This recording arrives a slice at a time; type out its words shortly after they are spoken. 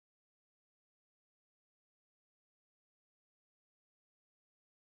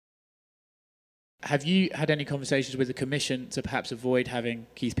Have you had any conversations with the commission to perhaps avoid having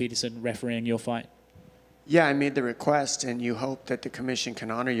Keith Peterson refereeing your fight? Yeah, I made the request, and you hope that the commission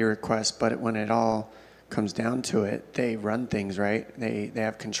can honor your request, but when it all comes down to it, they run things, right? They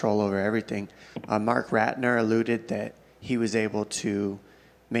have control over everything. Mark Ratner alluded that he was able to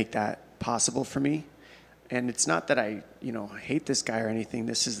make that possible for me. And it's not that I, hate this guy or anything.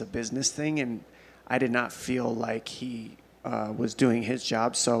 This is a business thing, and I did not feel like he was doing his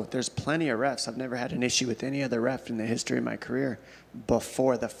job. So there's plenty of refs. I've never had an issue with any other ref in the history of my career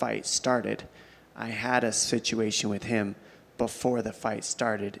before the fight started. I had a situation with him before the fight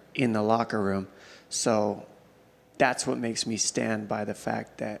started in the locker room. So that's what makes me stand by the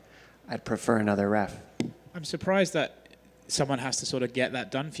fact that I'd prefer another ref. I'm surprised that someone has to sort of get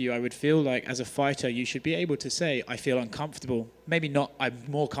that done for you. I would feel like as a fighter, you should be able to say, I feel uncomfortable. Maybe not, I'm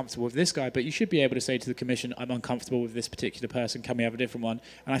more comfortable with this guy, but you should be able to say to the commission, I'm uncomfortable with this particular person. Can we have a different one?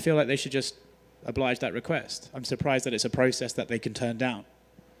 And I feel like they should just oblige that request. I'm surprised that it's a process that they can turn down.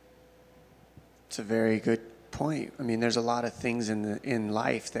 It's a very good point. I mean, there's a lot of things in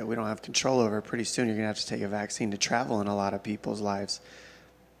life that we don't have control over. Pretty soon you're going to have to take a vaccine to travel in a lot of people's lives.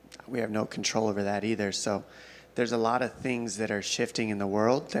 We have no control over that either. So there's a lot of things that are shifting in the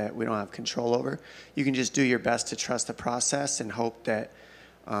world that we don't have control over. You can just do your best to trust the process and hope that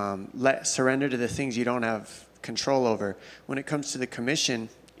surrender to the things you don't have control over. When it comes to the commission,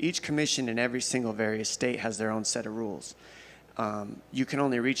 each commission in every single various state has their own set of rules. You can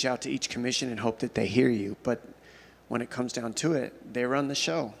only reach out to each commission and hope that they hear you. But when it comes down to it, they run the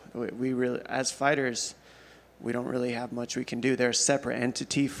show. We really, as fighters, we don't really have much we can do. They're a separate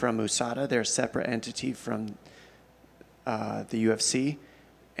entity from USADA. They're a separate entity from the UFC.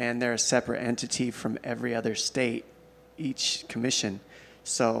 And they're a separate entity from every other state, each commission.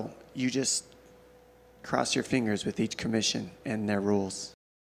 So you just cross your fingers with each commission and their rules.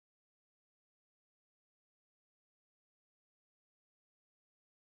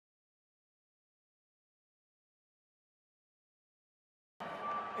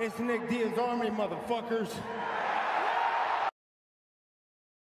 It's Nick Diaz Army, motherfuckers.